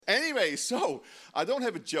anyway, so I don't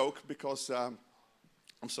have a joke because I'm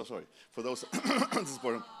so sorry for those. This is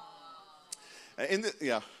boring.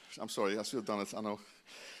 I'm sorry. I should have done it. I know.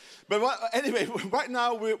 But anyway, right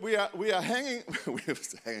now we are hanging. We're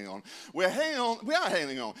hanging on. We are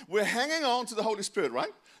hanging on. We're hanging on to the Holy Spirit,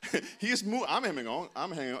 right? He is moving. I'm hanging on.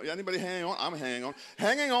 Anybody hanging on? I'm hanging on.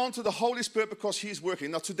 Hanging on to the Holy Spirit because He's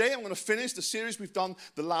working. Now today I'm going to finish the series we've done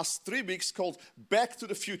the last 3 weeks called Back to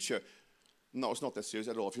the Future. No, it's not that serious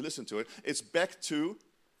at all. If you listen to it, it's back to.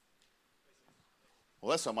 Well,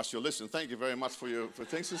 that's how much you listen. Thank you very much for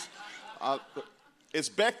things. It's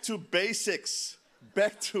back to basics.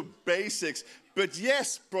 Back to basics. But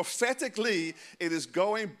yes, prophetically, it is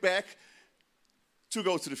going back to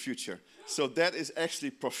go to the future. So that is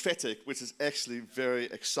actually prophetic, which is actually very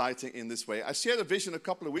exciting in this way. I shared a vision a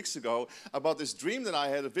couple of weeks ago about this dream that I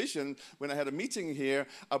had, a vision when I had a meeting here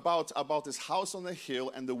about this house on the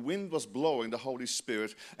hill, and the wind was blowing, the Holy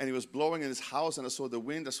Spirit, and He was blowing in this house, and I saw the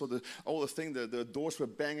wind, I saw all the thing, the doors were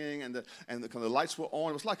banging, and the kind of lights were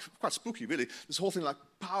on. It was like quite spooky, really. This whole thing like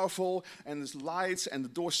powerful, and there's lights, and the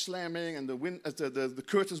door slamming, and the wind, the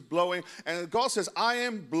curtains blowing, and God says, I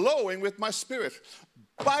am blowing with my Spirit.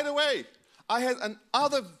 By the way, I had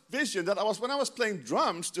another vision that when I was playing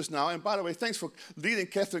drums just now, and by the way, thanks for leading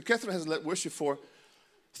Catherine. Catherine has led worship for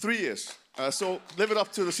 3 years. So live it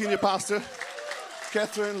up to the senior pastor,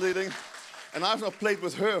 Catherine leading. And I've not played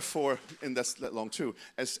with her in that long too,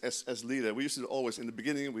 as leader. We used to always, in the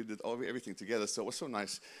beginning, we did everything together, so it was so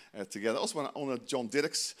nice together. I also want to honor John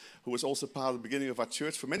Diddicks, who was also part of the beginning of our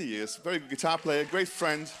church for many years. Very good guitar player, great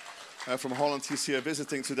friend from Holland. He's here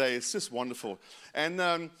visiting today. It's just wonderful.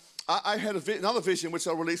 And I had another vision which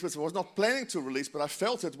I released, which I was not planning to release, but I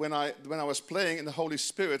felt it when I was playing in the Holy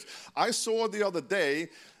Spirit. I saw the other day,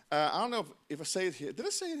 I don't know if I say it here. Did I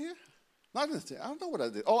say it here? No, I didn't. I don't know what I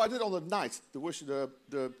did. Oh, I did on the night, the worship,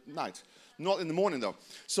 the night. Not in the morning, though.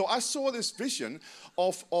 So I saw this vision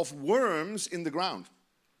of worms in the ground.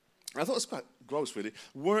 I thought it was quite gross, really.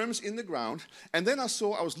 Worms in the ground. And then I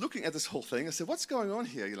was looking at this whole thing. I said, what's going on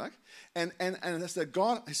here, you like? And I said,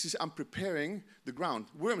 God, I said, I'm preparing the ground.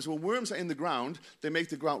 Worms, when worms are in the ground, they make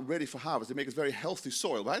the ground ready for harvest. They make it very healthy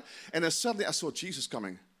soil, right? And then suddenly I saw Jesus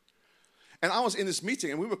coming. And I was in this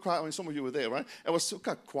meeting, and we were quiet. I mean, some of you were there, right? I was so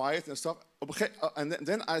kind of quiet and stuff. Okay, and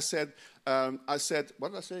then I said,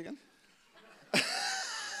 what did I say again?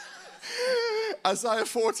 Isaiah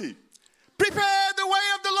 40. Prepare the way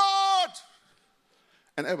of the Lord.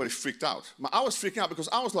 And everybody freaked out. I was freaking out because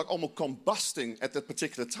I was like almost combusting at that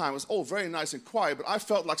particular time. It was all very nice and quiet, but I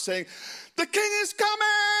felt like saying, the King is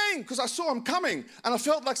coming! Because I saw Him coming. And I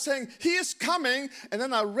felt like saying, He is coming. And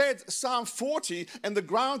then I read Psalm 40, and the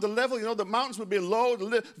ground, the level, the mountains will be low,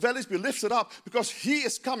 the valleys will be lifted up, because He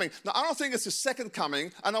is coming. Now, I don't think it's His second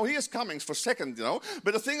coming. I know He is coming for second,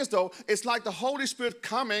 But the thing is, though, it's like the Holy Spirit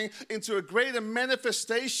coming into a greater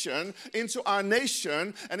manifestation into our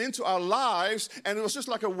nation and into our lives. And it was just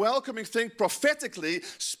like a welcoming thing, prophetically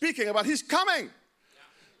speaking about He's coming.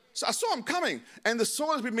 So I saw Him coming, and the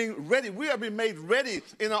soul has been being ready. We have been made ready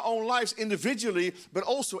in our own lives individually, but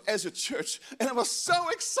also as a church. And it was so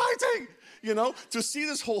exciting, to see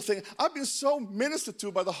this whole thing. I've been so ministered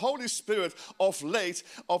to by the Holy Spirit of late,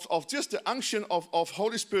 of just the unction of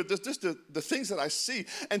Holy Spirit, just the things that I see.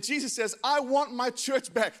 And Jesus says, I want my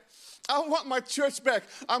church back. I want my church back.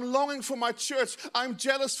 I'm longing for my church. I'm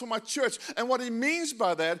jealous for my church. And what He means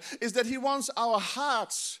by that is that He wants our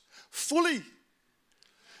hearts fully.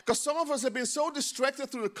 Because some of us have been so distracted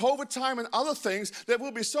through the COVID time and other things that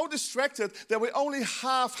we'll be so distracted that we're only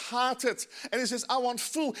half-hearted. And He says, I want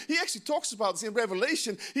full. He actually talks about this in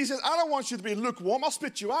Revelation. He says, I don't want you to be lukewarm. I'll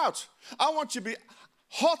spit you out. I want you to be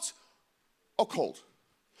hot or cold.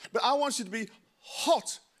 But I want you to be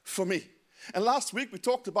hot for me. And last week we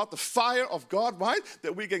talked about the fire of God, right?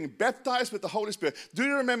 That we're getting baptized with the Holy Spirit. Do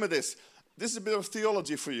you remember this? This is a bit of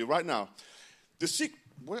theology for you right now.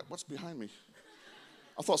 What's behind me?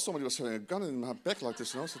 I thought somebody was having a gun in my back like this.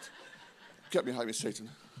 So get behind me, Satan.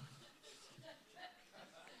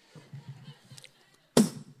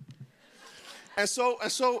 And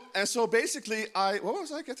so basically, what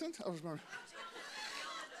was I getting? I was remembering.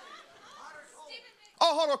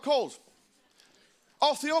 Oh, hot or cold.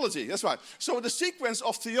 Oh, theology, that's right. So the sequence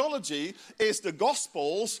of theology is the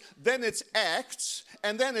Gospels, then it's Acts,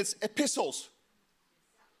 and then it's epistles.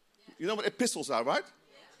 You know what epistles are, right?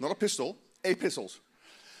 Not a pistol, epistles.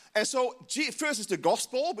 And so first is the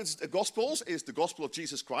gospel, which the Gospels is the gospel of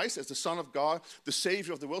Jesus Christ as the Son of God, the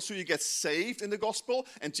Savior of the world. So you get saved in the gospel,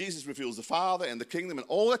 and Jesus reveals the Father and the kingdom and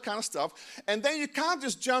all that kind of stuff. And then you can't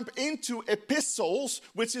just jump into epistles,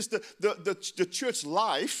 which is the church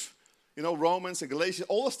life. You know, Romans and Galatians,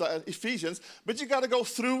 all the stuff, Ephesians. But you got to go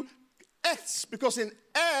through Acts, because in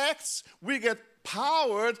Acts, we get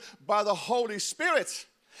powered by the Holy Spirit.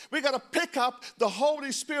 We got to pick up the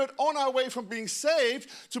Holy Spirit on our way from being saved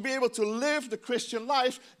to be able to live the Christian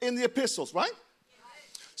life in the epistles, right?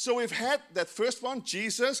 So we've had that first one,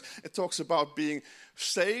 Jesus. It talks about being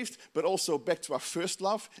saved, but also back to our first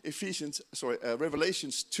love.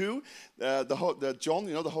 Revelations 2. John,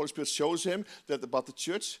 you know, the Holy Spirit shows him that about the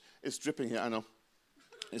church. It's dripping here, I know.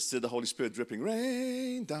 It's the Holy Spirit dripping.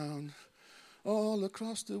 Rain down all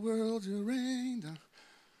across the world, you rain down.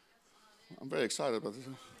 I'm very excited about this.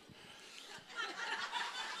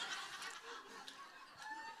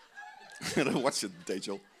 Watch it,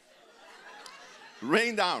 Dachel.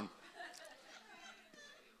 Rain down.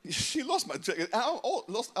 She lost my.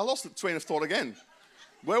 I lost the train of thought again.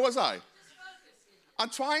 Where was I?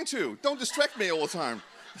 I'm trying to. Don't distract me all the time.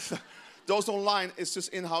 Those online, it's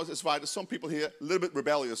just in-house, it's right. There's some people here a little bit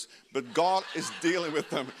rebellious, but God is dealing with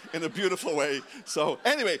them in a beautiful way. So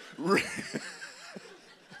anyway,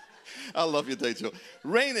 I love you, Dachel.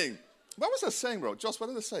 Raining. What was I saying, bro? Josh, what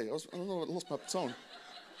did I say? I don't know, I lost my phone.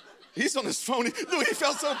 He's on his phone. Look, he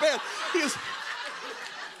felt so bad.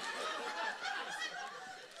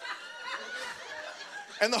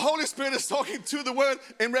 And the Holy Spirit is talking to the word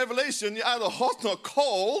in Revelation. You're either hot or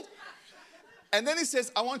cold. And then he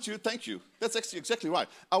says, I want you, thank you. That's actually exactly right.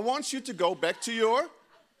 I want you to go back to your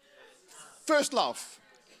first love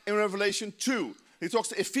in Revelation 2. He talks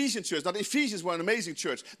to Ephesian church. Now, the Ephesians were an amazing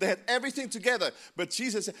church. They had everything together. But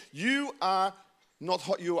Jesus said, you are not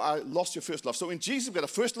hot, you are lost your first love. So in Jesus, we got a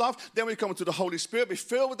first love. Then we come into the Holy Spirit. Be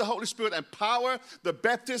filled with the Holy Spirit and power. The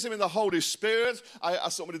baptism in the Holy Spirit.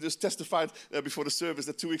 Somebody just testified before the service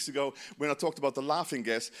 2 weeks ago when I talked about the laughing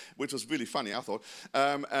gas, which was really funny, I thought.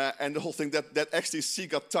 And the whole thing that actually she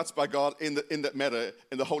got touched by God in that matter,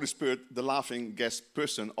 in the Holy Spirit, the laughing gas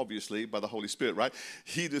person, obviously, by the Holy Spirit, right?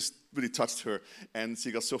 He just really touched her, and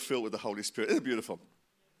she got so filled with the Holy Spirit. It's beautiful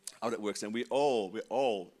how that works. And we're all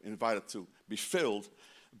invited to be filled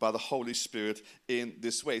by the Holy Spirit in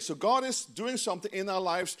this way. So God is doing something in our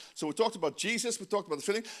lives. So we talked about Jesus, we talked about the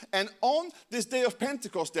filling. And on this day of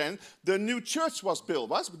Pentecost then, the new church was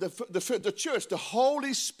built, right? The church, the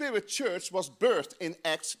Holy Spirit church was birthed in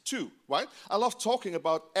Acts 2, right? I love talking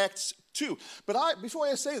about Acts 2. But before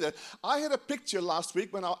I say that, I had a picture last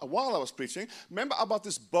week while I was preaching. Remember about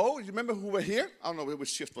this bow? You remember who were here? I don't know which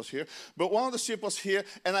shift was here. But one of the shift was here.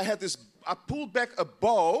 And I pulled back a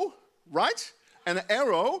bow, right? And an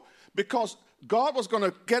arrow, because God was going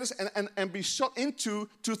to get us and be shot into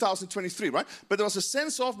 2023, right? But there was a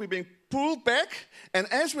sense of we being pulled back. And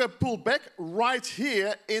as we are pulled back right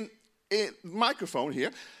here in microphone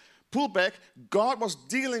here, pulled back, God was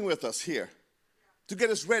dealing with us here to get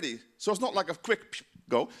us ready. So it's not like a quick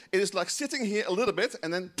go. It is like sitting here a little bit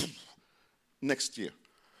and then next year.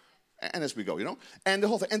 And as we go, you know. And the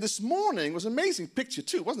whole thing. And this morning was an amazing picture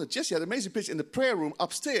too, wasn't it? Jesse had an amazing picture in the prayer room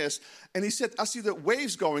upstairs. And he said, I see the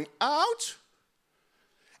waves going out.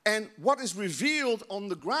 And what is revealed on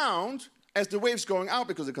the ground as the waves going out,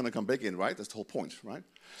 because they're going to come back in, right? That's the whole point, right?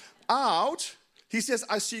 Out. He says,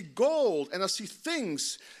 I see gold and I see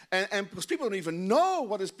things. And because people don't even know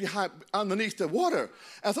what is underneath the water.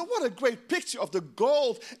 And I thought, what a great picture of the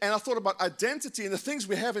gold. And I thought about identity and the things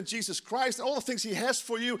we have in Jesus Christ and all the things he has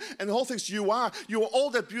for you and the whole things you are. You are all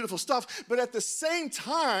that beautiful stuff. But at the same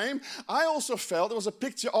time, I also felt there was a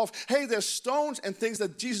picture of, hey, there's stones and things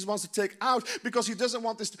that Jesus wants to take out because he doesn't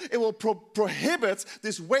want this. It will prohibit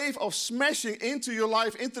this wave of smashing into your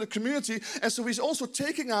life, into the community. And so he's also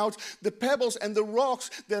taking out the pebbles and the rocks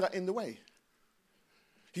that are in the way.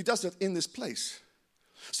 He does that in this place.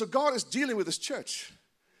 So God is dealing with his church.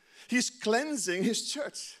 He's cleansing his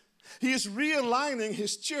church. He is realigning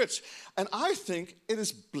his church. And I think it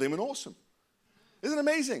is blimmin' awesome. Isn't it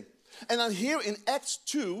amazing? And then here in Acts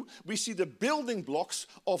 2, we see the building blocks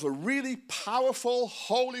of a really powerful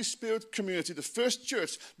Holy Spirit community, the first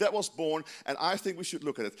church that was born, and I think we should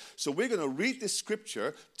look at it. So we're going to read this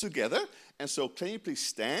scripture together. And so can you please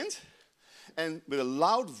stand? And with a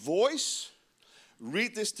loud voice,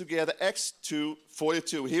 read this together, Acts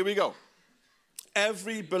 2:42. Here we go.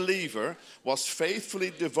 Every believer was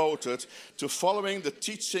faithfully devoted to following the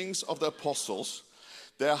teachings of the apostles.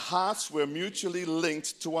 Their hearts were mutually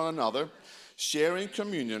linked to one another, sharing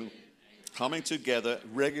communion, coming together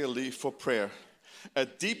regularly for prayer. A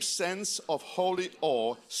deep sense of holy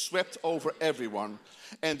awe swept over everyone,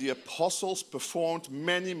 and the apostles performed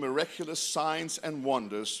many miraculous signs and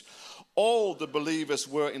wonders. All the believers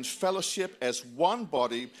were in fellowship as one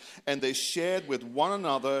body, and they shared with one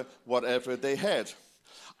another whatever they had.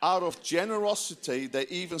 Out of generosity, they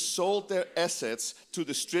even sold their assets to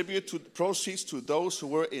distribute proceeds to those who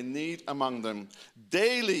were in need among them.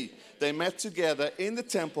 Daily, they met together in the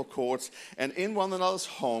temple courts and in one another's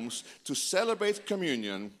homes to celebrate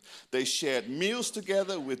communion. They shared meals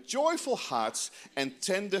together with joyful hearts and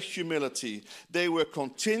tender humility. They were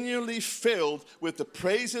continually filled with the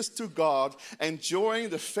praises to God, enjoying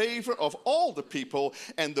the favor of all the people,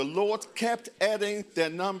 and the Lord kept adding their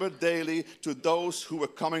number daily to those who were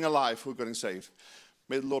coming alive, who were getting saved.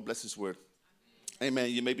 May the Lord bless His word. Amen.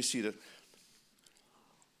 You may be seated.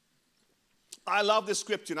 I love this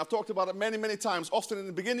scripture, and I've talked about it many, many times, often in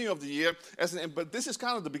the beginning of the year. But this is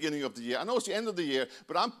kind of the beginning of the year. I know it's the end of the year,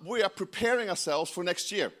 but we are preparing ourselves for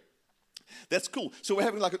next year. That's cool. So we're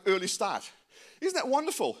having like an early start. Isn't that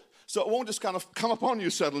wonderful? So it won't just kind of come upon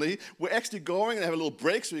you suddenly. We're actually going and have a little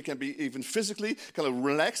break so you can be even physically kind of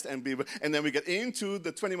relaxed. And then we get into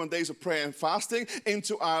the 21 days of prayer and fasting,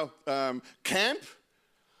 into our camp.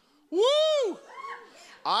 Woo!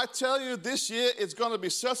 I tell you, this year it's going to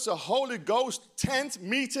be such a Holy Ghost tent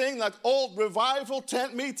meeting, like old revival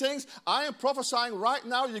tent meetings. I am prophesying right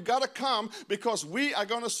now, you got to come, because we are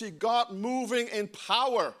going to see God moving in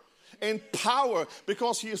power. In power,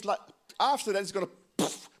 because He is like, after that, He's going to,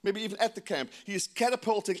 maybe even at the camp, He is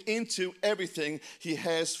catapulting into everything He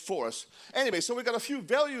has for us. Anyway, so we've got a few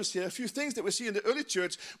values here, a few things that we see in the early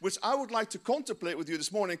church, which I would like to contemplate with you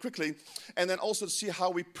this morning quickly, and then also to see how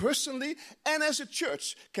we personally and as a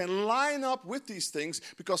church can line up with these things,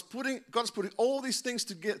 because God is putting all these things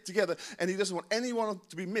together, and He doesn't want anyone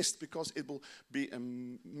to be missed, because it will be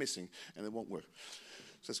missing, and it won't work.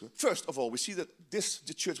 First of all, we see that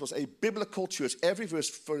the church was a biblical church. Every verse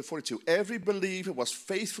 42, every believer was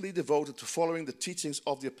faithfully devoted to following the teachings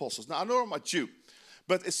of the apostles. Now, I know I'm a Jew,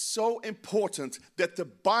 but it's so important that the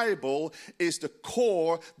Bible is the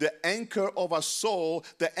core, the anchor of our soul,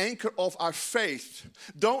 the anchor of our faith.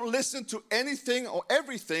 Don't listen to anything or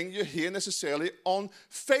everything you hear necessarily on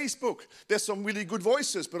Facebook. There's some really good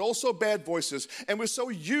voices, but also bad voices. And we're so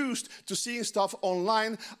used to seeing stuff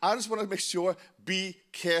online. I just want to make sure, be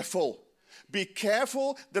careful. Be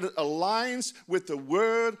careful that it aligns with the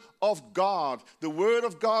Word of God. The Word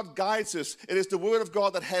of God guides us. It is the Word of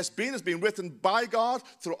God that has been written by God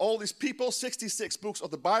through all these people, 66 books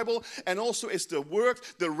of the Bible, and also it's the word,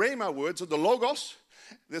 the Rhema words, or the Logos,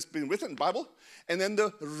 that's been written in the Bible, and then the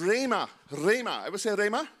Rhema. Rhema. Ever say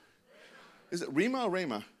Rhema? Is it Rhema or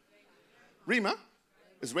Rhema? Rhema?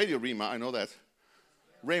 It's Radio Rhema, I know that.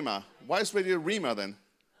 Rhema. Why is Radio Rhema then?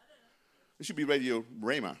 It should be Radio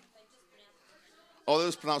Rhema. Oh, that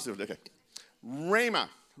was pronounced differently. Okay.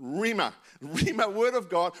 Rhema, Word of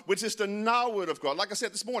God, which is the now Word of God. Like I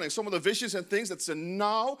said this morning, some of the visions and things, that's the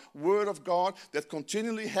now Word of God that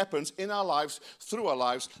continually happens in our lives, through our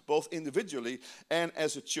lives, both individually and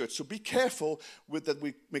as a church. So be careful with that.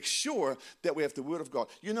 We make sure that we have the Word of God.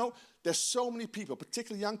 You know, there's so many people,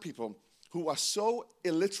 particularly young people, who are so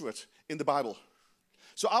illiterate in the Bible.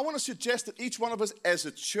 So I want to suggest that each one of us as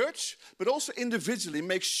a church, but also individually,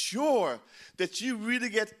 make sure that you really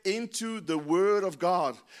get into the Word of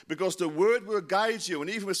God, because the Word will guide you. And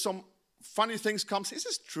even if some funny things come, is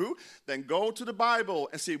this true? Then go to the Bible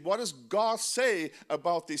and see, what does God say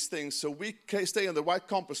about these things, so we can stay on the right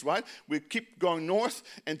compass, right? We keep going north,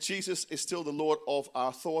 and Jesus is still the Lord of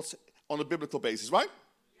our thoughts on a biblical basis, right?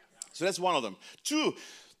 So that's one of them. Two,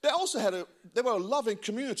 they were a loving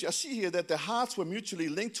community. I see here that their hearts were mutually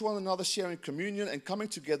linked to one another, sharing communion and coming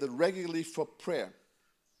together regularly for prayer.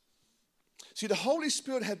 See, the Holy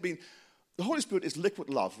Spirit is liquid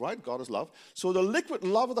love, right? God is love. So the liquid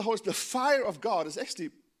love of the Holy Spirit, the fire of God, is actually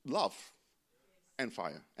love and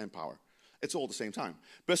fire and power. It's all at the same time.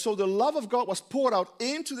 But so the love of God was poured out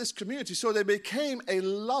into this community, so they became a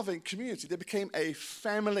loving community. They became a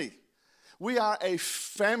family. We are a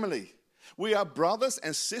family. We are brothers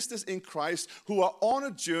and sisters in Christ who are on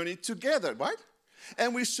a journey together, right?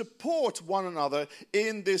 And we support one another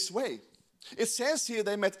in this way. It says here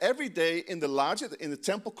they met every day in the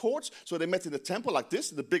temple courts. So they met in the temple like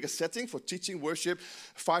this, in the bigger setting for teaching, worship,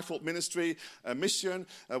 fivefold ministry, mission,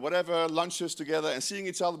 whatever, lunches together and seeing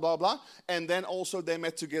each other, blah, blah. And then also they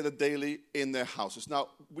met together daily in their houses. Now,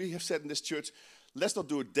 we have said in this church, let's not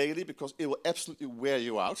do it daily, because it will absolutely wear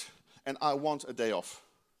you out. And I want a day off.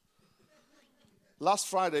 Last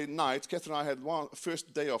Friday night, Catherine and I had one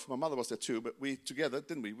first day off. My mother was there too, but we together,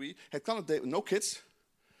 didn't we? We had kind of day, no kids,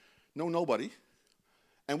 nobody,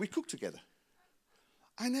 and we cooked together.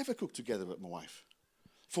 I never cook together with my wife.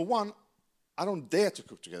 For one, I don't dare to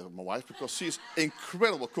cook together with my wife, because she's an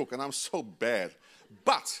incredible cook and I'm so bad.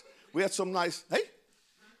 But we had some nice, hey?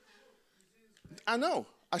 I know,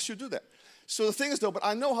 I should do that. So the thing is, though, but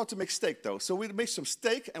I know how to make steak, though. So we make some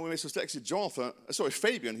steak, and we make some steak. Actually,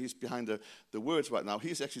 Fabian, he's behind the words right now.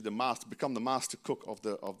 He's actually become the master cook of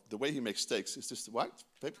the way he makes steaks. Is this right,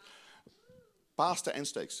 babe? Pasta and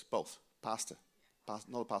steaks, both. Pasta,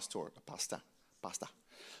 not a pastor, a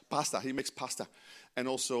pasta. He makes pasta and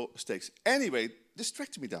also steaks. Anyway,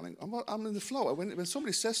 distracted me, darling. I'm in the flow. When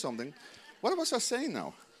somebody says something, what was I saying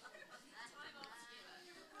now?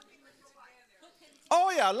 Oh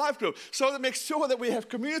yeah, life group. So that make sure that we have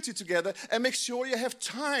community together and make sure you have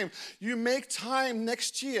time. You make time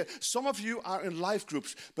next year. Some of you are in life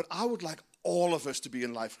groups, but I would like all of us to be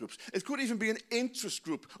in life groups. It could even be an interest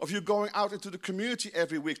group of you going out into the community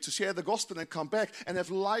every week to share the gospel and come back and have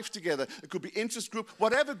life together. It could be interest group.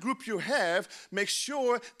 Whatever group you have, make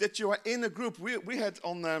sure that you are in a group. We had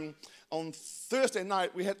on Thursday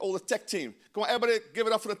night, we had all the tech team. Come on, everybody, give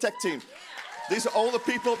it up for the tech team. These are all the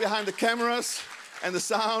people behind the cameras and the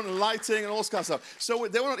sound and lighting and all this kind of stuff. So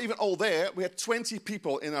they were not even all there. We had 20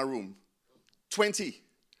 people in our room. 20.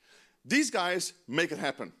 These guys make it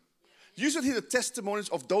happen. You should hear the testimonies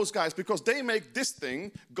of those guys because they make this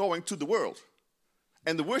thing going to the world.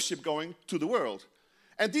 And the worship going to the world.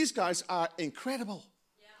 And these guys are incredible.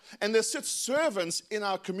 And there's such servants in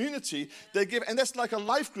our community. They give, and that's like a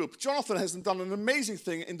life group. Jonathan has done an amazing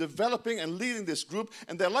thing in developing and leading this group.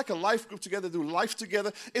 And they're like a life group together, do life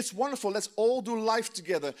together. It's wonderful. Let's all do life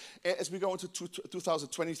together as we go into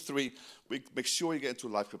 2023. We make sure you get into a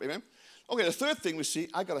life group. Amen? Okay, the third thing we see,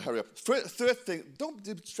 I got to hurry up. Third thing, don't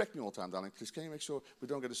distract me all the time, darling. Please, can you make sure we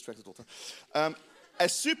don't get distracted all the time? A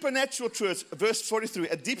supernatural truth, verse 43,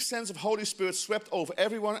 a deep sense of Holy Spirit swept over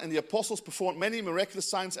everyone, and the apostles performed many miraculous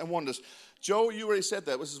signs and wonders. Joe, you already said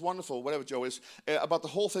that, which is wonderful, whatever Joe is, about the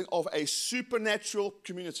whole thing of a supernatural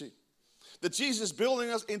community. That Jesus is building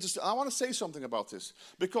us into... I want to say something about this,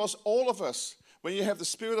 because all of us, when you have the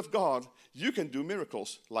Spirit of God, you can do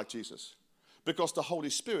miracles like Jesus, because the Holy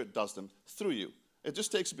Spirit does them through you. It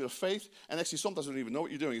just takes a bit of faith, and actually sometimes you don't even know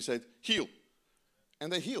what you're doing. You say, heal,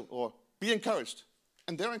 and they heal, or be encouraged.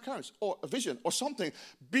 And they're encouraged, or a vision, or something.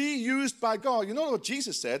 Be used by God. You know what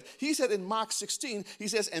Jesus said? He said in Mark 16, he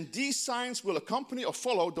says, and these signs will accompany or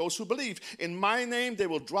follow those who believe. In my name, they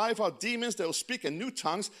will drive out demons. They will speak in new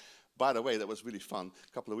tongues. By the way, that was really fun.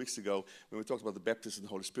 A couple of weeks ago, when we talked about the baptism of the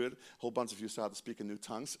Holy Spirit, a whole bunch of you started to speak in new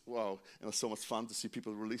tongues. Wow, it was so much fun to see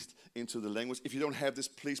people released into the language. If you don't have this,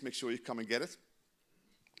 please make sure you come and get it.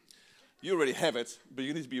 You already have it, but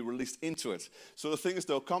you need to be released into it. So the thing is,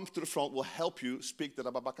 though, come to the front, will help you speak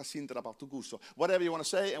whatever you want to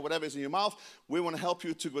say and whatever is in your mouth, we want to help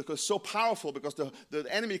you to, because it's so powerful, because the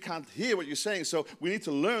enemy can't hear what you're saying. So we need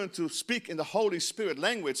to learn to speak in the Holy Spirit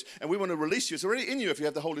language, and we want to release you. It's already in you if you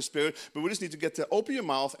have the Holy Spirit, but we just need to get to open your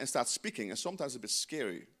mouth and start speaking. And sometimes it's a bit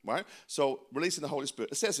scary, right? So releasing the Holy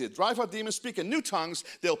Spirit. It says here, drive out demons, speak in new tongues,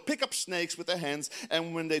 they'll pick up snakes with their hands,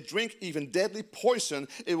 and when they drink even deadly poison,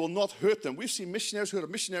 it will not hurt them. We've seen missionaries, heard of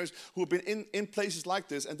missionaries who have been in places like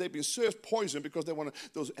this, and they've been served poison because they want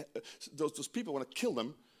to, those people want to kill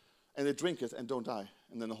them, and they drink it and don't die.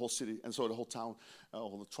 And then the whole city, and so the whole town,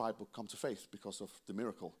 or the tribe will come to faith because of the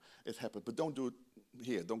miracle. It happened. But don't do it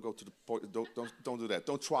here. Don't go to the don't do that.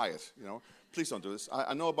 Don't try it. You know, please don't do this.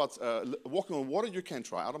 I know about walking on water. You can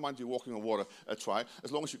try. I don't mind you walking on water. Try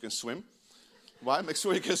as long as you can swim. Right? Make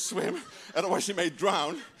sure you can swim, otherwise you may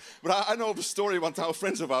drown. But I know of a story one time of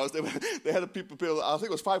friends of ours. They had people, I think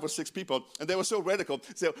it was 5 or 6 people, and they were so radical. They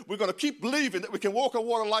said, we're going to keep believing that we can walk on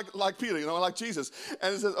water like Peter, you know, like Jesus.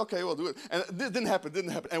 And they said, okay, we'll do it. And it didn't happen.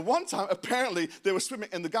 And one time, apparently, they were swimming,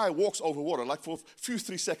 and the guy walks over water, like for a few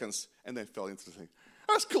 3 seconds, and then fell into the thing.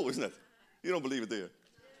 That's cool, isn't it? You don't believe it, do you?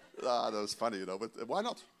 That was funny, you know, but why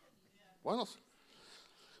not? Why not?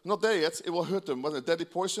 Not there yet, it will hurt them. With a deadly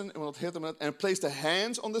poison, it will not hurt them. And place the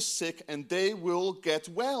hands on the sick, and they will get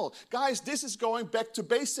well. Guys, this is going back to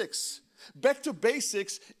basics. Back to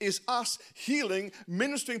basics is us healing,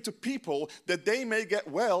 ministering to people that they may get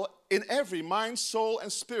well in every mind, soul,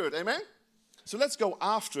 and spirit. Amen? So let's go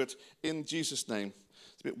after it in Jesus' name.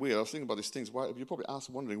 It's a bit weird. I was thinking about these things. Why, you're probably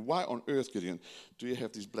wondering, why on earth, Gideon, do you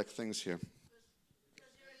have these black things here?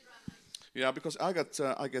 Yeah, because I get.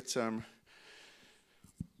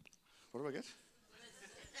 What do I get?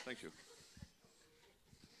 Thank you.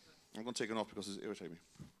 I'm going to take it off because it's irritating me.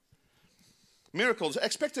 Miracles.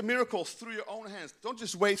 Expect a miracle through your own hands. Don't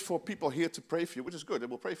just wait for people here to pray for you, which is good. They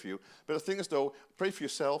will pray for you. But the thing is, though, pray for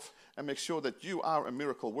yourself and make sure that you are a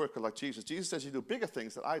miracle worker like Jesus. Jesus says you do bigger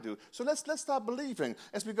things than I do. So let's start believing.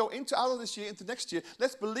 As we go out of this year, into next year,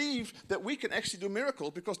 let's believe that we can actually do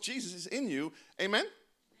miracles because Jesus is in you. Amen?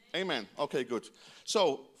 Amen. Okay, good.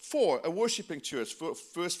 So, 4, a worshiping church,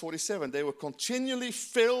 verse 47, they were continually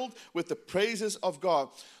filled with the praises of God.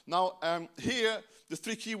 Now, here, the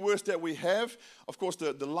 3 key words that we have, of course,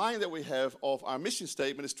 the line that we have of our mission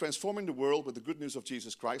statement is transforming the world with the good news of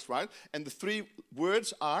Jesus Christ, right? And the 3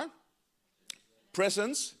 words are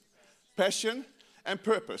presence, passion, and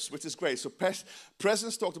purpose, which is great. So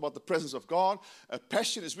presence talked about the presence of God.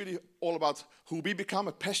 Passion is really all about who we become,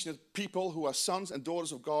 a passionate people who are sons and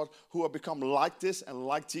daughters of God, who have become like this and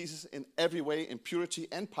like Jesus in every way, in purity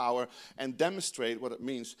and power, and demonstrate what it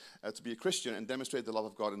means to be a Christian and demonstrate the love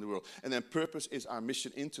of God in the world. And then purpose is our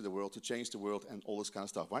mission into the world, to change the world and all this kind of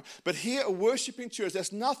stuff, right? But here, a worshiping church,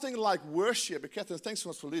 there's nothing like worship. But Catherine, thanks so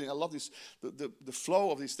much for leading. I love this, the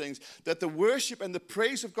flow of these things, that the worship and the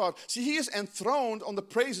praise of God. See, he is enthroned on the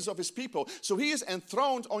praises of his people. So he is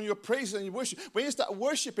enthroned on your praises and your worship. When you start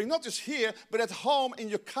worshiping, not just here, but at home, in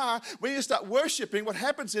your car, when you start worshiping, what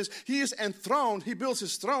happens is he is enthroned. He builds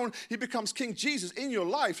his throne. He becomes King Jesus in your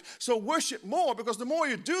life. So worship more, because the more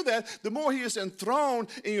you do that, the more he is enthroned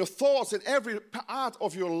in your thoughts, in every part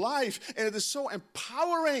of your life. And it is so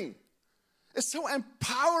empowering. It's so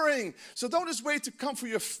empowering. So don't just wait to come for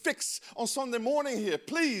your fix on Sunday morning here.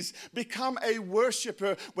 Please become a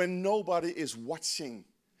worshiper when nobody is watching.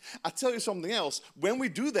 I tell you something else. When we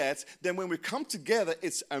do that, then when we come together,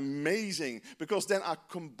 it's amazing, because then our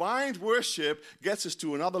combined worship gets us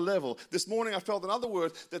to another level. This morning I felt another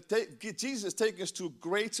word, that Jesus is taking us to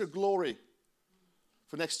greater glory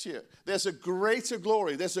for next year. There's a greater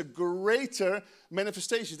glory. There's a greater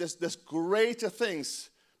manifestation. There's greater things.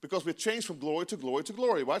 Because we're changed from glory to glory to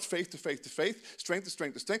glory, right? Faith to faith to faith, strength to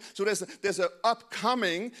strength to strength. So there's an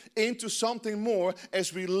upcoming into something more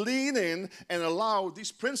as we lean in and allow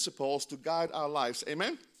these principles to guide our lives.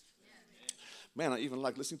 Amen? Man, I even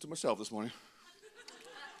like listening to myself this morning.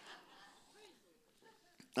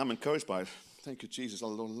 I'm encouraged by it. Thank you, Jesus. I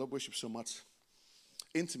love worship so much.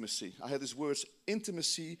 Intimacy. I had these words,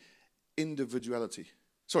 intimacy, individuality.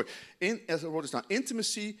 Sorry, as I wrote this down,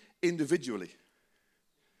 intimacy individually.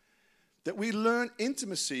 That we learn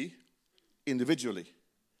intimacy individually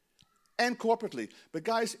and corporately. But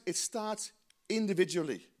guys, it starts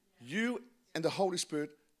individually. You and the Holy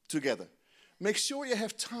Spirit together. Make sure you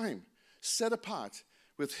have time set apart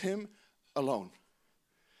with him alone.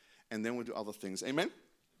 And then we'll do other things. Amen?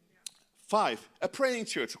 5, a praying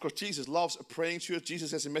church. Of course, Jesus loves a praying church.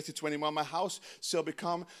 Jesus says in Matthew 21, my house shall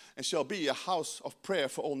become and shall be a house of prayer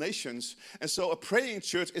for all nations. And so a praying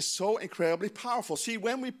church is so incredibly powerful. See,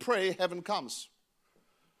 when we pray, heaven comes.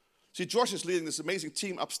 See, Josh is leading this amazing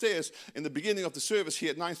team upstairs in the beginning of the service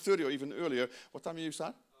here at 9:30 or even earlier. What time do you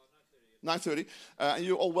start? 9:30. And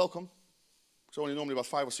you're all welcome. There's only normally about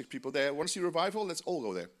 5 or 6 people there. Want to see revival? Let's all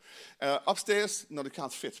go there. Upstairs, no, they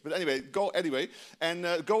can't fit. But anyway, go anyway.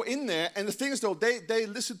 And go in there. And the thing is, though, they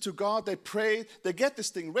listen to God. They pray. They get this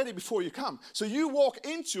thing ready before you come. So you walk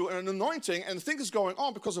into an anointing, and the thing is going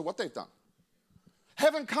on because of what they've done.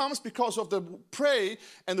 Heaven comes because of the pray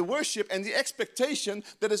and the worship and the expectation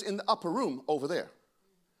that is in the upper room over there.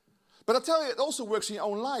 But I tell you, it also works in your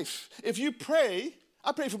own life. If you pray,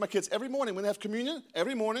 I pray for my kids every morning when they have communion.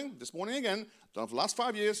 Every morning, this morning again, done for the last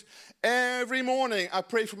 5 years. Every morning, I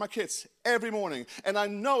pray for my kids. Every morning. And I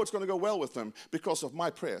know it's going to go well with them because of my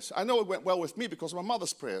prayers. I know it went well with me because of my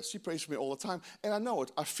mother's prayers. She prays for me all the time. And I know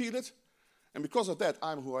it. I feel it. And because of that,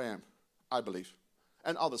 I'm who I am, I believe.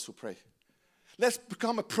 And others who pray. Let's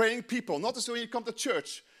become a praying people. Not just when you come to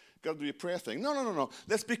church, you've got to do your prayer thing. No.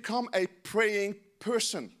 Let's become a praying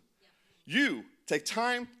person. You take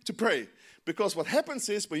time to pray. Because what happens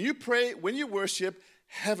is when you pray, when you worship,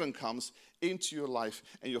 heaven comes into your life.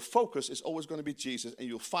 And your focus is always going to be Jesus. And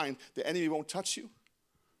you'll find the enemy won't touch you.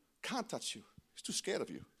 Can't touch you. He's too scared of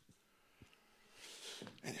you.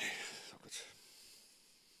 Anyway,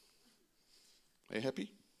 are you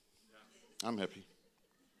happy? Yeah. I'm happy.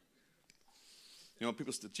 You know,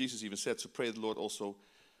 Jesus even said to pray the Lord also,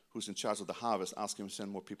 who's in charge of the harvest, ask him to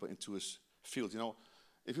send more people into his field. You know,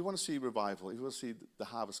 if you want to see revival, if you want to see the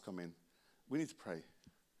harvest come in, we need to pray.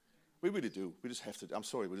 We really do. We just have to. I'm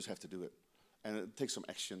sorry, we just have to do it. And it takes some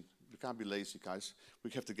action. We can't be lazy, guys.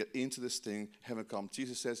 We have to get into this thing, heaven come.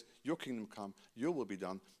 Jesus says, your kingdom come, your will be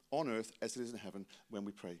done on earth as it is in heaven when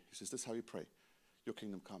we pray. He says, this is how you pray. Your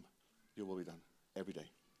kingdom come, your will be done. Every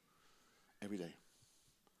day. Every day.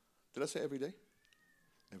 Did I say every day?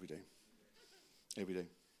 Every day. Every day.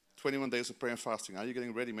 21 days of prayer and fasting. Are you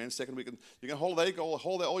getting ready, man? Second week, you can holiday, go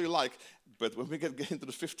holiday all you like. But when we get into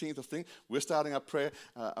the 15th of thing, we're starting our prayer,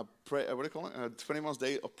 what do you call it? 21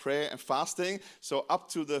 day of prayer and fasting. So up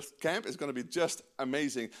to the camp is going to be just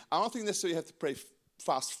amazing. I don't think necessarily you have to pray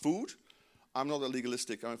fast food. I'm not a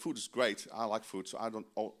legalistic. I mean, food is great. I like food, so I don't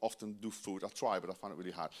often do food. I try, but I find it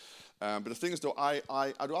really hard. But the thing is, though, I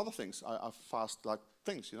do other things. I fast like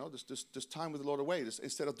things, There's time with the Lord away.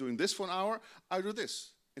 Instead of doing this for an hour, I do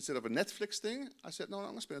this. Instead of a Netflix thing, I said, no, I'm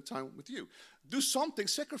going to spend time with you. Do something,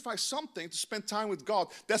 sacrifice something to spend time with God.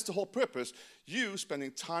 That's the whole purpose. You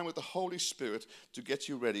spending time with the Holy Spirit to get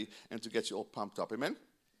you ready and to get you all pumped up. Amen?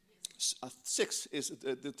 6 is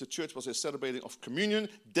the church was a celebrating of communion.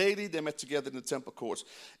 Daily they met together in the temple courts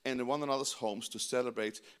and in one another's homes to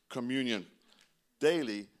celebrate communion.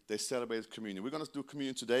 Daily they celebrated communion. We're going to do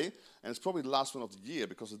communion today, and it's probably the last one of the year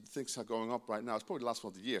because the things are going up right now. It's probably the last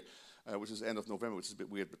one of the year. Which is the end of November, which is a bit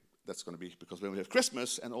weird, but that's going to be because when we have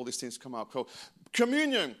Christmas and all these things come out. So,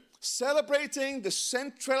 communion, celebrating the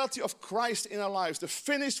centrality of Christ in our lives, the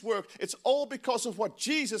finished work. It's all because of what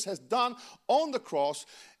Jesus has done on the cross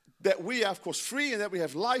that we are, of course, free and that we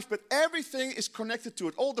have life, but everything is connected to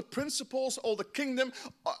it. All the principles, all the kingdom,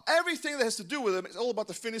 everything that has to do with it is all about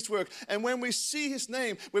the finished work. And when we see his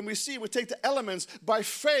name, we take the elements by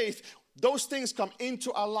faith, those things come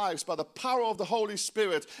into our lives by the power of the Holy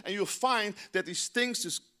Spirit, and you'll find that these things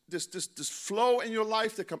just flow in your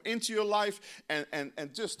life, they come into your life,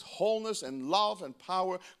 and just wholeness and love and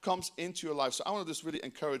power comes into your life. So I want to just really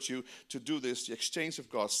encourage you to do this, the exchange of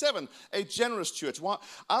God. 7, a generous church. Out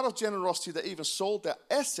of generosity, they even sold their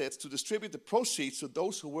assets to distribute the proceeds to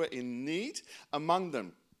those who were in need among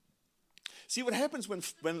them. See what happens when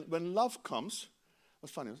love comes.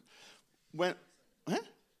 What's funny?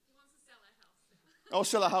 Oh,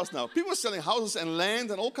 sell a house now. People are selling houses and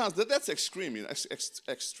land and all kinds. That's extreme.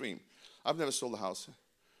 Extreme. I've never sold a house.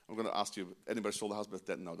 I'm going to ask you, anybody sold a house? But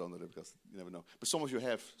no, don't do it because you never know. But some of you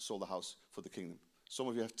have sold a house for the kingdom. Some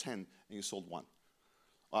of you have 10 and you sold 1.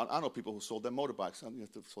 I know people who sold their motorbikes. You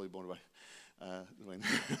have to sell your motorbike.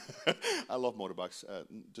 I love motorbikes.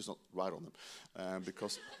 Just not ride on them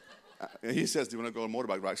because. He says, do you want to go on a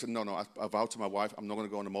motorbike ride? I said, no. I vowed to my wife, I'm not going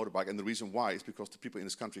to go on a motorbike. And the reason why is because the people in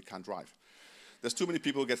this country can't drive. There's too many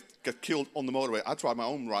people who get killed on the motorway. I tried my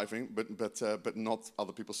own driving, but not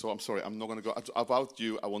other people. So I'm sorry, I'm not going to go. I vowed to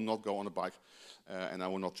you, I will not go on a bike, and I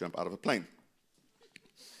will not jump out of a plane.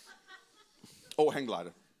 Or hang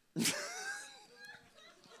glider.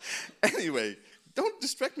 Anyway, don't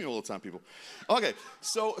distract me all the time, people. Okay,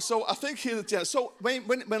 so I think here, so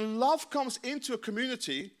when love comes into a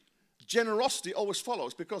community, generosity always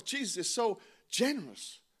follows because Jesus is so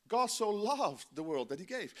generous. God so loved the world that he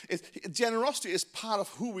gave. Generosity is part of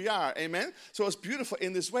who we are, amen? So it's beautiful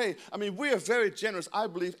in this way. I mean, we are very generous, I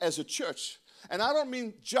believe, as a church. And I don't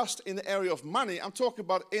mean just in the area of money. I'm talking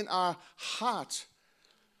about in our heart.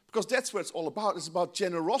 Because that's what it's all about. It's about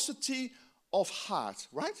generosity of heart,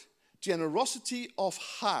 right? Generosity of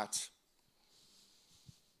heart.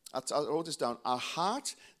 I wrote this down. Our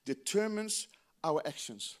heart determines our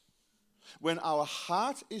actions. When our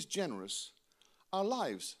heart is generous, our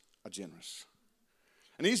lives are generous.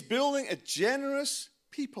 And he's building a generous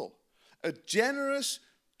people, a generous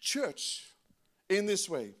church in this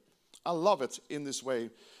way. I love it in this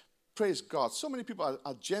way. Praise God. So many people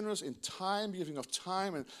are generous in time, giving of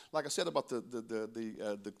time. And like I said about the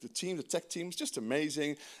team, the tech team, it's just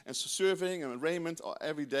amazing. And so serving and Raymond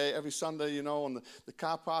every day, every Sunday, on the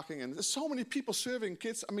car parking. And there's so many people serving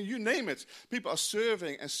kids. I mean, you name it. People are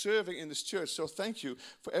serving and serving in this church. So thank you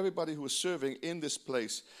for everybody who is serving in this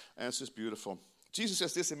place. And it's just beautiful. Jesus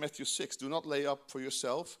says this in Matthew 6. Do not lay up for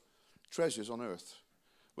yourself treasures on earth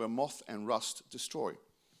where moth and rust destroy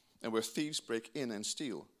and where thieves break in and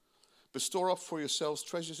steal. But store up for yourselves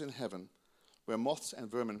treasures in heaven, where moths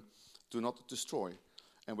and vermin do not destroy,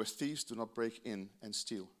 and where thieves do not break in and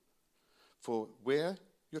steal. For where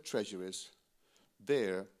your treasure is,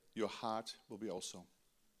 there your heart will be also.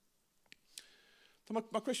 So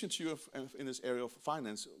my question to you in this area of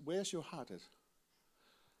finance, where's your heart at?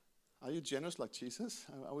 Are you generous like Jesus?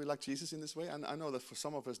 Are we like Jesus in this way? And I know that for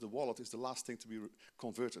some of us, the wallet is the last thing to be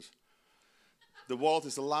converted. The wallet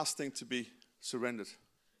is the last thing to be surrendered.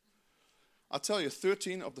 I'll tell you,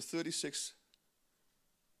 13 of the 36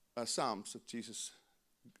 Psalms that Jesus,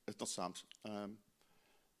 not Psalms,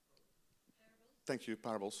 thank you,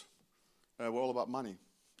 parables, were all about money.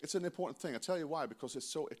 It's an important thing. I'll tell you why, because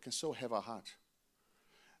it can so have our heart.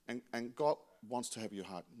 And God wants to have your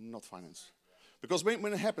heart, not finance. Because when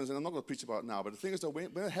it happens, and I'm not going to preach about it now, but the thing is that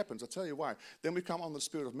when it happens, I'll tell you why, then we come on the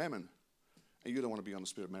spirit of mammon, and you don't want to be on the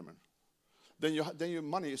spirit of mammon. Then your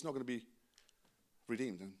money is not going to be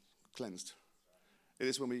redeemed and cleansed. It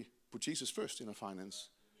is when we put Jesus first in our finance,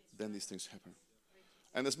 then these things happen.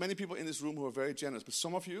 And there's many people in this room who are very generous, but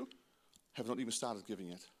some of you have not even started giving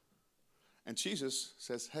yet. And Jesus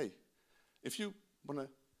says, hey, if you want to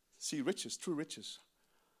see riches, true riches,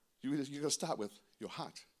 you got to start with your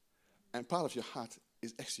heart. And part of your heart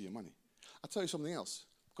is actually your money. I'll tell you something else,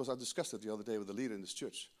 because I discussed it the other day with a leader in this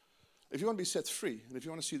church. If you want to be set free, and if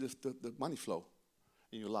you want to see the money flow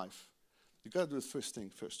in your life, you've got to do the first thing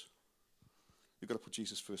first. You've got to put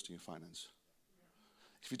Jesus first in your finance.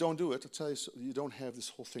 If you don't do it, I tell you, you don't have this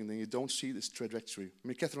whole thing, then you don't see this trajectory. I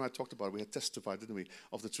mean, Catherine and I talked about it. We had testified, didn't we,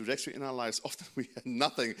 of the trajectory in our lives. Often we had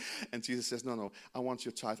nothing. And Jesus says, no, I want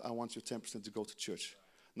your tithe, I want your 10% to go to church.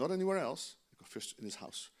 Not anywhere else. Go first in his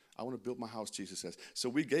house. I want to build my house, Jesus says. So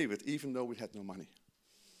we gave it, even though we had no money.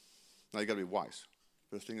 Now, you got to be wise.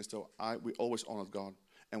 But the thing is, though, we always honored God.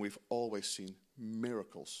 And we've always seen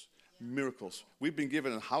miracles. Yeah. Miracles. We've been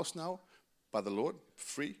given a house now by the Lord,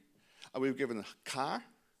 free. And we've given a car.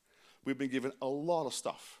 We've been given a lot of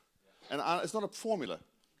stuff. And it's not a formula.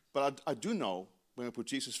 But I do know, when we put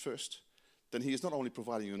Jesus first, then he is not only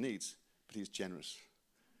providing your needs, but he's generous.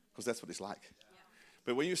 Because that's what he's like. Yeah.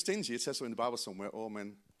 But when you're stingy, it says so in the Bible somewhere, oh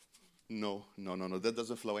man, no. That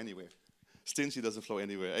doesn't flow anywhere. Stingy doesn't flow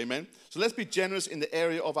anywhere. Amen? So let's be generous in the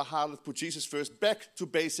area of our heart. Let's put Jesus first. Back to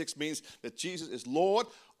basics means that Jesus is Lord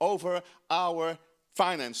over our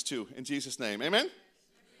finance too, in Jesus' name. Amen?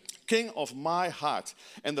 King of my heart.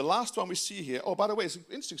 And the last one we see here, oh, by the way, it's an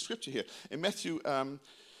interesting scripture here. In Matthew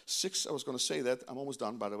 6, I was going to say that. I'm almost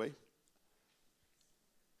done, by the way.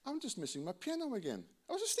 I'm just missing my piano again.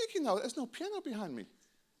 I was just thinking now, there's no piano behind me.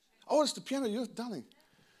 Oh, it's the piano, you're darling.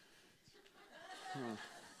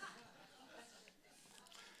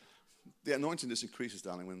 The anointing just increases,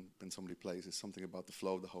 darling, when somebody plays. It's something about the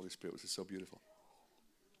flow of the Holy Spirit, which is so beautiful.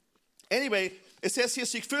 Anyway, it says here,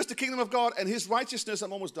 seek first the kingdom of God and his righteousness.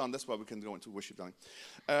 I'm almost done. That's why we can go into worship, darling.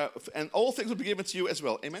 And all things will be given to you as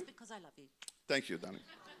well. Amen? It's because I love you. Thank you, darling.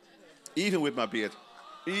 Even with my beard.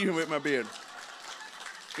 Even with my beard.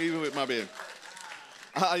 Even with my beard.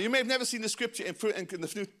 You may have never seen the scripture in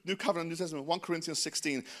the New Covenant, New Testament, 1 Corinthians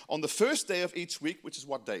 16. On the first day of each week, which is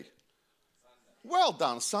what day? Well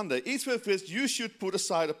done, Sunday. Each of this, you should put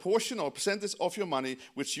aside a portion or a percentage of your money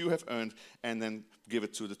which you have earned and then give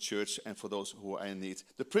it to the church and for those who are in need.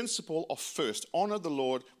 The principle of first, honor the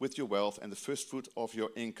Lord with your wealth and the first fruit of your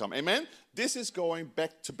income. Amen? This is going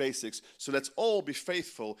back to basics. So let's all be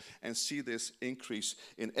faithful and see this increase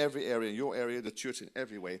in every area, in your area, the church in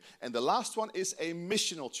every way. And the last one is a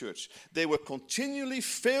missional church. They were continually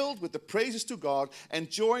filled with the praises to God,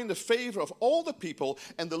 enjoying the favor of all the people,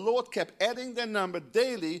 and the Lord kept adding their number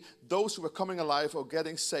daily, those who were coming alive or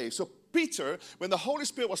getting saved. So Peter, when the Holy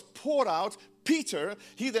Spirit was poured out, Peter,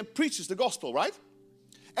 he then preaches the gospel, right?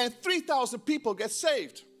 And 3,000 people get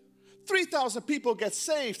saved. 3,000 people get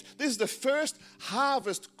saved. This is the first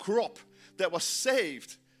harvest crop that was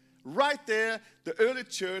saved. Right there, the early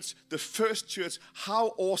church, the first church.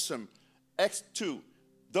 How awesome. Acts 2.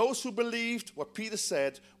 Those who believed what Peter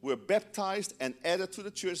said were baptized and added to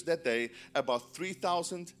the church that day, about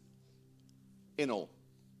 3,000 in all.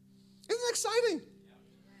 Isn't it exciting?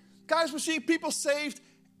 Guys, we see people saved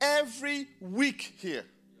every week here.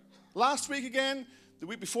 Last week again, the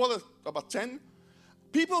week before that, about 10.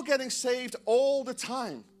 People getting saved all the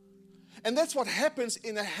time. And that's what happens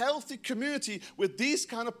in a healthy community with these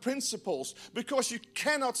kind of principles. Because you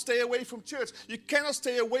cannot stay away from church. You cannot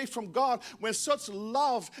stay away from God when such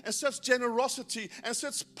love and such generosity and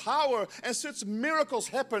such power and such miracles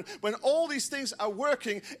happen. When all these things are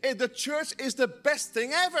working, the church is the best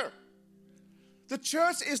thing ever. The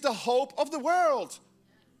church is the hope of the world.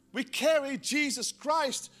 We carry Jesus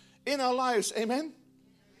Christ in our lives. Amen?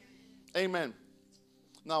 Amen.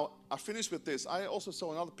 Now, I finish with this. I also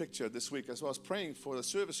saw another picture this week as I was praying for the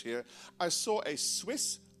service here. I saw a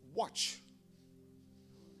Swiss watch.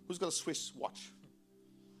 Who's got a Swiss watch?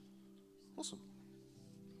 Awesome.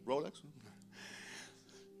 Rolex?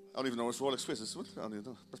 I don't even know what Rolex Swiss is. I don't even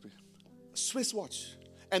know. Must be. Swiss watch.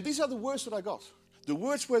 And these are the words that I got. The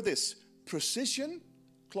words were this: precision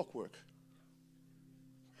clockwork.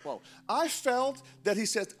 Wow. I felt that he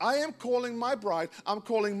said, I am calling my bride, I'm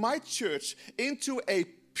calling my church into a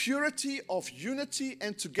purity of unity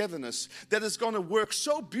and togetherness that is going to work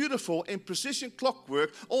so beautiful in precision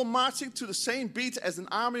clockwork, all marching to the same beat as an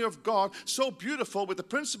army of God, so beautiful with the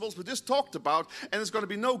principles we just talked about, and there's going to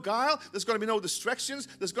be no guile, there's going to be no distractions,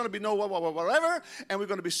 there's going to be no whatever, and we're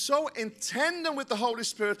going to be so in tandem with the Holy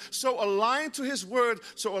Spirit, so aligned to His Word,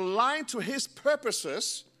 so aligned to His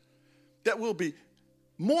purposes, that will be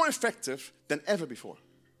more effective than ever before.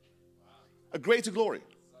 A greater glory.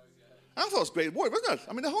 I thought it was great word, wasn't it?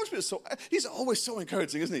 I mean, the Holy Spirit is He's always so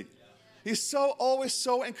encouraging, isn't He? He's so always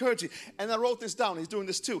so encouraging. And I wrote this down. He's doing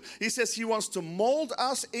this too. He says he wants to mold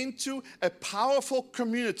us into a powerful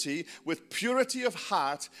community with purity of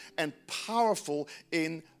heart and powerful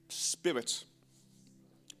in spirit.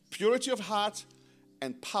 Purity of heart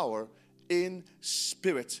and power in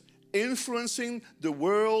spirit. Influencing the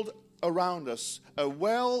world around us. A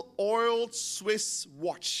well-oiled Swiss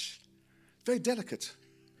watch. Very delicate.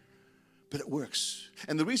 But it works.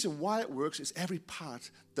 And the reason why it works is every part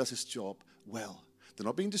does its job well. They're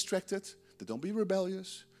not being distracted. They don't be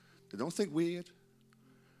rebellious. They don't think weird.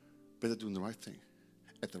 But they're doing the right thing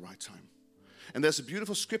at the right time. And there's a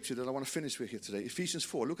beautiful scripture that I want to finish with here today. Ephesians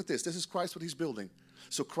 4. Look at this. This is Christ, what he's building.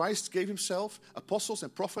 So Christ gave himself apostles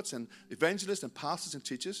and prophets and evangelists and pastors and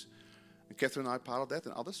teachers. And Catherine and I are part of that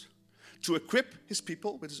and others. To equip his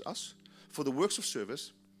people, which is us, for the works of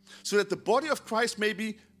service. So that the body of Christ may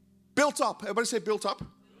be built up. Everybody say built up.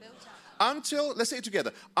 Built up. Until, let's say it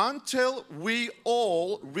together. Until we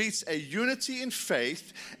all reach a unity in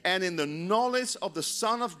faith and in the knowledge of the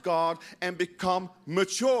Son of God and become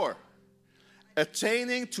mature.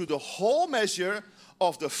 Attaining to the whole measure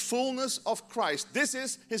of the fullness of Christ. This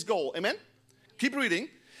is his goal. Amen? Keep reading.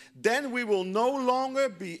 Then we will no longer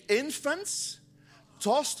be infants,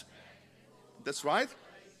 tossed. That's right.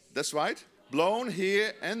 That's right. Blown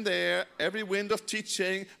here and there, every wind of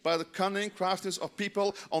teaching by the cunning craftiness of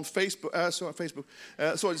people on Facebook.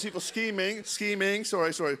 People scheming.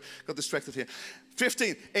 Sorry, got distracted here.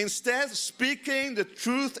 15. Instead, speaking the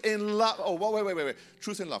truth in love. Oh, wait.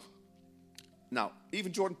 Truth in love. Now,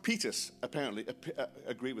 even Jordan Peters apparently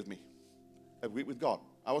agreed with me. Agreed with God.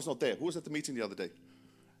 I was not there. Who was at the meeting the other day?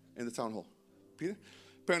 In the town hall? Peter?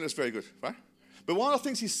 Apparently it's very good, right? But one of the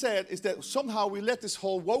things he said is that somehow we let this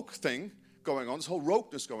whole woke thing going on, this whole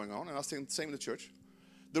wokeness going on, and I think the same in the church.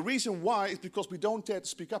 The reason why is because we don't dare to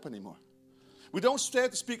speak up anymore. We don't dare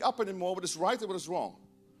to speak up anymore what is right and what is wrong.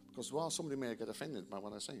 Because, well, somebody may get offended by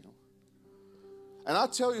what I say, And I'll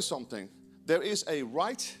tell you something. There is a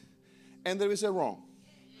right and there is a wrong.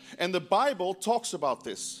 And the Bible talks about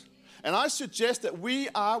this. And I suggest that we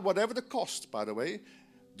are, whatever the cost, by the way,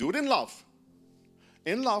 do it in love.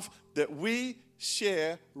 In love, that we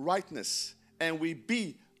share rightness and we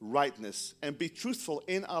be rightness and be truthful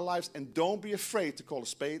in our lives and don't be afraid to call a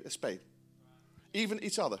spade, even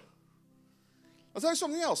each other. I'll tell you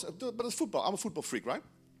something else, but it's football. I'm a football freak, right?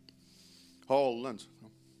 Holland.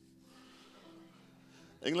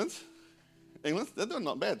 England, they're doing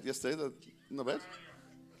not bad yesterday. They're not bad.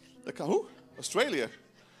 Who? Australia.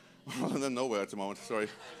 Well, they're nowhere at the moment, sorry.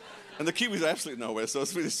 And the Kiwis are absolutely nowhere, so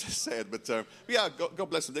it's really sad. But yeah, God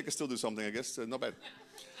bless them. They can still do something, I guess. Not bad.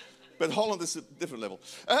 But Holland is a different level.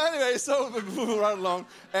 Anyway, so moving right along.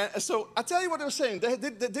 So I tell you what they were saying. They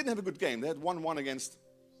didn't have a good game. They had 1-1 against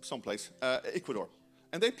someplace, Ecuador.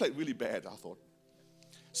 And they played really bad, I thought.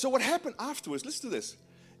 So what happened afterwards, listen to this.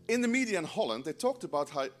 In the media in Holland, they talked about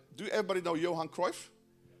how, do everybody know Johan Cruyff?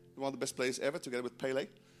 One of the best players ever, together with Pelé.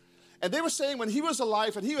 And they were saying when he was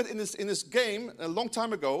alive, and he was in this game a long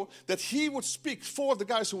time ago, that he would speak for the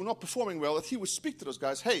guys who were not performing well, that he would speak to those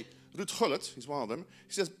guys. Hey, Ruud Gullit, he's one of them.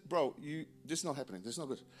 He says, bro, this is not happening. This is not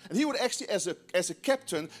good. And he would actually, as a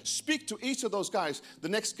captain, speak to each of those guys. The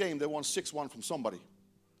next game, they won 6-1 from somebody.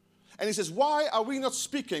 And he says, why are we not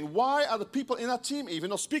speaking? Why are the people in our team even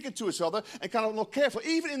not speaking to each other and kind of not careful?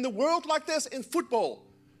 Even in the world like this, in football.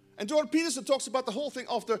 And Jordan Peterson talks about the whole thing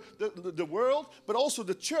of the world, but also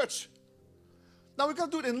the church. Now, we've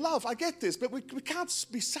got to do it in love. I get this, but we can't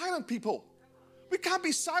be silent, people. We can't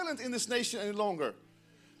be silent in this nation any longer.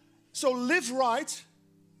 So live right,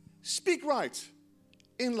 speak right,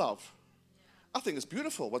 in love. I think it's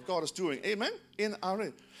beautiful what God is doing. Amen? In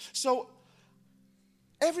our So,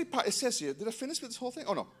 every part, it says here, did I finish with this whole thing?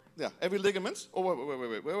 Oh, no. Yeah, every ligament. Oh,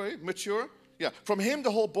 wait. Mature. Yeah, from him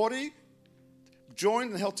the whole body,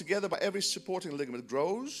 joined and held together by every supporting ligament,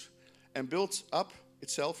 grows and builds up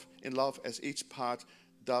itself in love as each part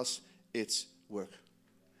does its work.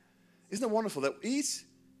 Isn't it wonderful that each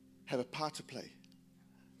have a part to play?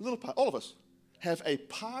 A little part, all of us have a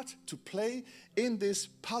part to play in this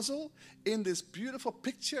puzzle, in this beautiful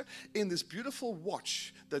picture, in this beautiful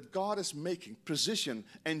watch that God is making, precision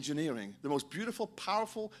engineering, the most beautiful,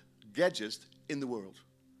 powerful gadgets in the world.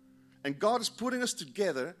 And God is putting us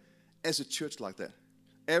together as a church like that.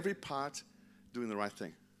 Every part doing the right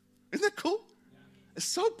thing. Isn't that cool? It's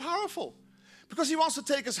so powerful because he wants to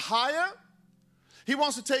take us higher. He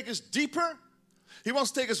wants to take us deeper. He wants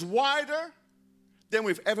to take us wider than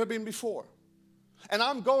we've ever been before. And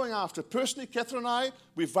I'm going after it. Personally, Catherine and I,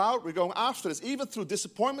 we vowed we're going after this. Even through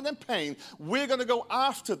disappointment and pain, we're going to go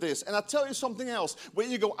after this. And I'll tell you something else.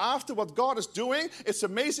 When you go after what God is doing, it's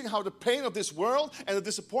amazing how the pain of this world and the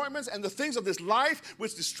disappointments and the things of this life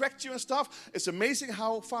which distract you and stuff, it's amazing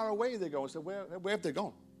how far away they go. So where have they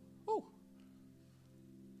gone? Oh.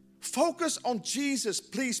 Focus on Jesus,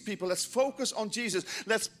 please, people. Let's focus on Jesus.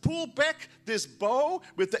 Let's pull back this bow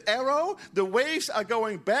with the arrow. The waves are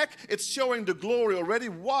going back. It's showing the glory already.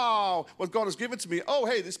 Wow, what God has given to me. Oh,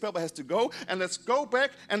 hey, this pebble has to go. And let's go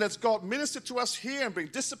back and let's God minister to us here and bring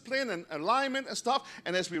discipline and alignment and stuff.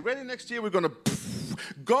 And as we're ready next year, we're going to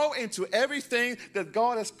go into everything that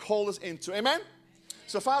God has called us into. Amen?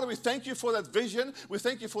 So, Father, we thank you for that vision. We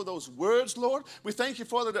thank you for those words, Lord. We thank you,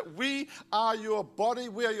 Father, that we are your body.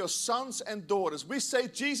 We are your sons and daughters. We say,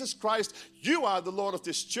 Jesus Christ, you are the Lord of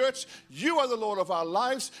this church. You are the Lord of our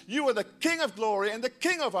lives. You are the King of glory and the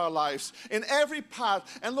King of our lives in every part.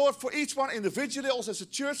 And, Lord, for each one individually, also as a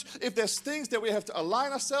church, if there's things that we have to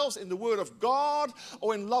align ourselves in the Word of God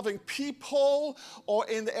or in loving people or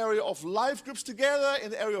in the area of life groups together,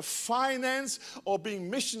 in the area of finance or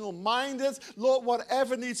being missional minded, Lord, whatever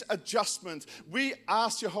needs adjustment, we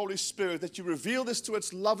ask your Holy Spirit that you reveal this to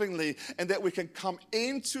us lovingly and that we can come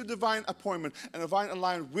into divine appointment and divine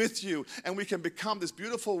alignment with you, and we can become this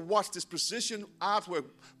beautiful watch, this precision artwork,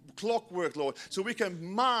 clockwork, Lord, so we can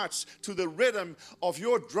march to the rhythm of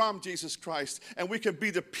your drum, Jesus Christ, and we can be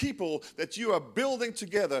the people that you are building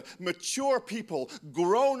together, mature people,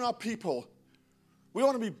 grown-up people. We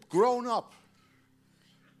want to be grown up.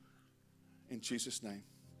 In Jesus' name.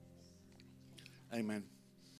 Amen.